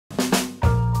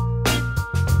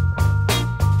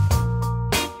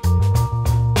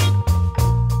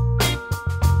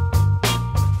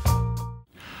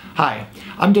Hi,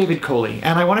 I'm David Coley,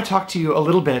 and I want to talk to you a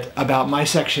little bit about my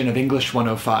section of English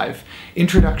 105,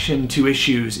 Introduction to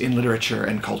Issues in Literature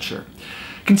and Culture.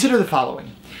 Consider the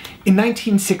following. In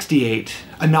 1968,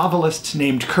 a novelist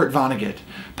named Kurt Vonnegut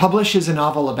publishes a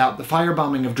novel about the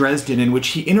firebombing of Dresden in which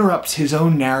he interrupts his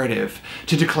own narrative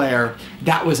to declare,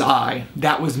 "That was I,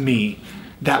 that was me,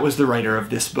 that was the writer of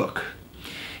this book."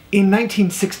 In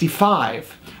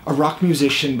 1965, a rock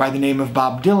musician by the name of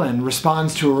Bob Dylan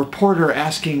responds to a reporter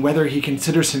asking whether he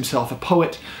considers himself a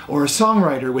poet or a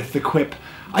songwriter with the quip,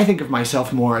 "I think of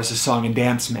myself more as a song and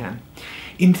dance man."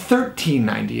 In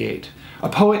 1398, a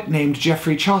poet named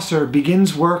Geoffrey Chaucer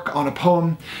begins work on a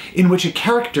poem in which a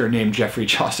character named Geoffrey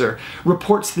Chaucer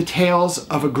reports the tales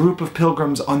of a group of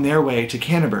pilgrims on their way to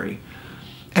Canterbury.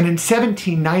 And in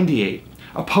 1798,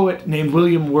 a poet named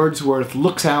William Wordsworth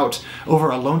looks out over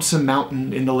a lonesome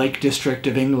mountain in the Lake District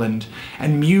of England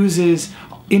and muses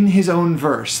in his own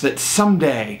verse that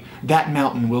someday that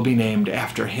mountain will be named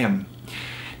after him.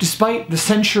 Despite the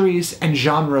centuries and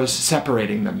genres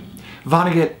separating them,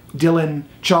 Vonnegut, Dylan,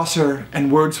 Chaucer,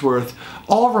 and Wordsworth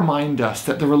all remind us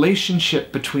that the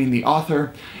relationship between the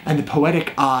author and the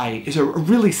poetic eye is a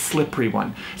really slippery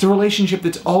one. It's a relationship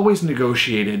that's always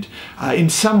negotiated in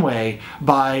some way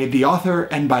by the author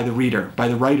and by the reader, by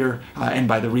the writer and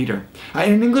by the reader.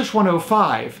 In English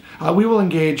 105, we will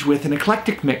engage with an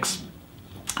eclectic mix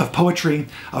of poetry,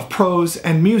 of prose,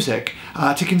 and music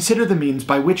to consider the means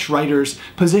by which writers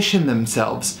position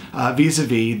themselves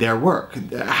vis-a-vis their work,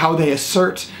 how they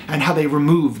assert and how they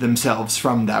remove themselves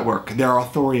from that work, their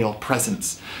authorial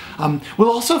presence. We'll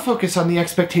also focus on the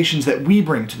expectations that we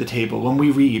bring to the table when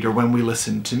we read or when we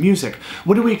listen to music.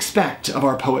 What do we expect of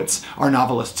our poets, our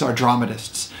novelists, our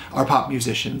dramatists, our pop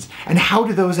musicians? And how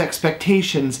do those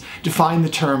expectations define the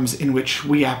terms in which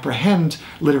we apprehend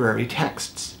literary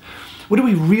texts? What do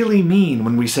we really mean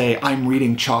when we say, "I'm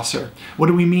reading Chaucer"? What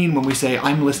do we mean when we say,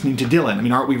 "I'm listening to Dylan"? I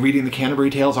mean, aren't we reading the Canterbury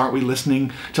Tales? Aren't we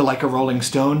listening to Like a Rolling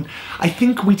Stone? I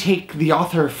think we take the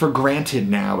author for granted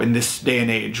now in this day and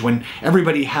age when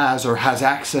everybody has or has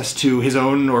access to his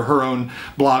own or her own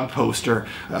blog post or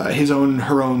his own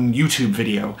her own YouTube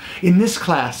video. In this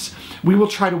class, we will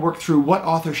try to work through what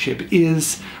authorship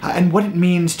is and what it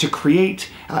means to create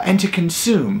and to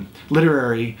consume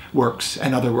literary works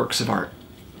and other works of art.